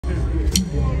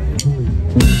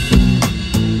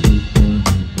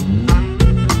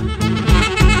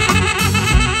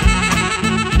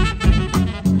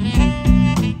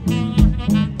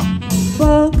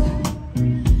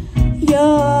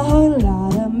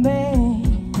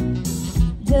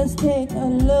take a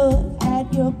look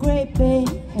at your great big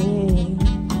head.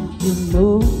 You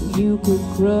know you could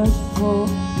crush for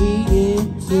me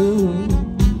too.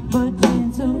 But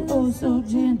gentle, oh so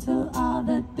gentle are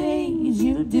the things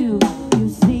you do. You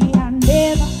see, I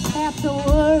never have to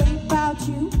worry about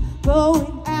you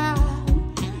going out.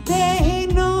 There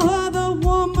ain't no other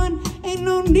woman, ain't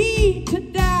no need to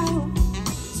doubt.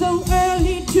 So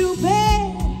early to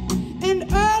bed and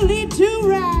early to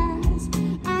rise,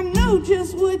 I know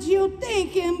just what you're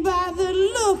thinking by the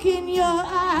look in your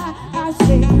eye. I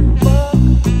say, look,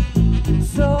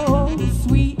 so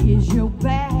sweet is your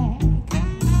back.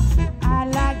 I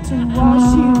like to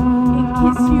wash you and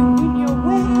kiss you when you're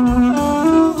wet.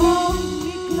 So hold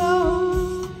me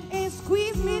close and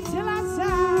squeeze me till I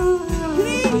sigh.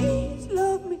 Please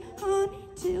love me, honey,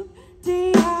 till the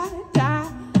day I die.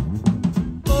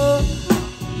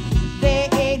 There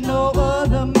ain't no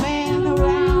other man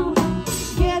around.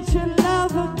 Get your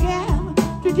lover, gal,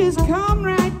 to just come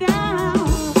right down.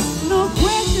 No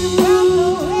question about the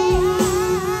way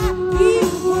I feel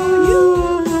for you.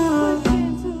 But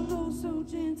gentle, oh so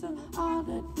gentle are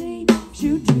the things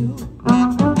you do.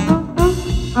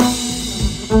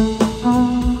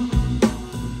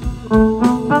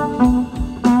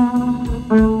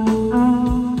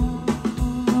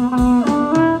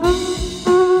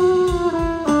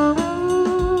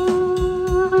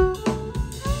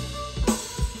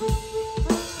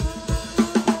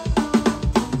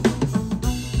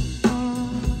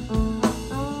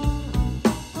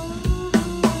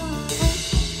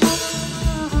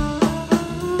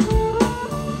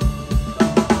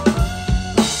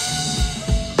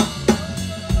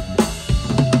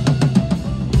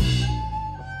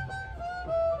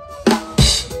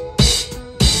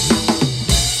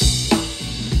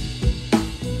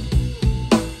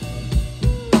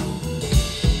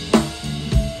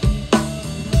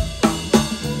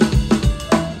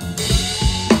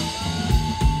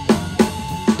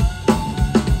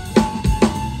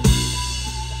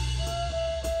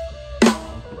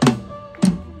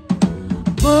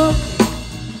 Book,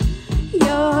 you're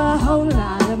a whole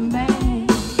lot of man.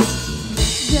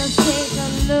 Just take a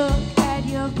look at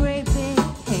your great big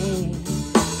head.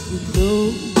 You know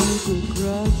you could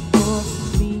crush for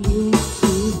me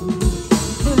too.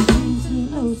 But gentle,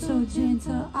 oh so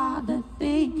gentle are the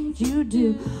things you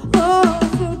do. Oh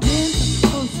so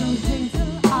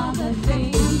gentle are the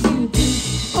things you do.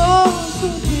 Oh so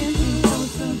gentle.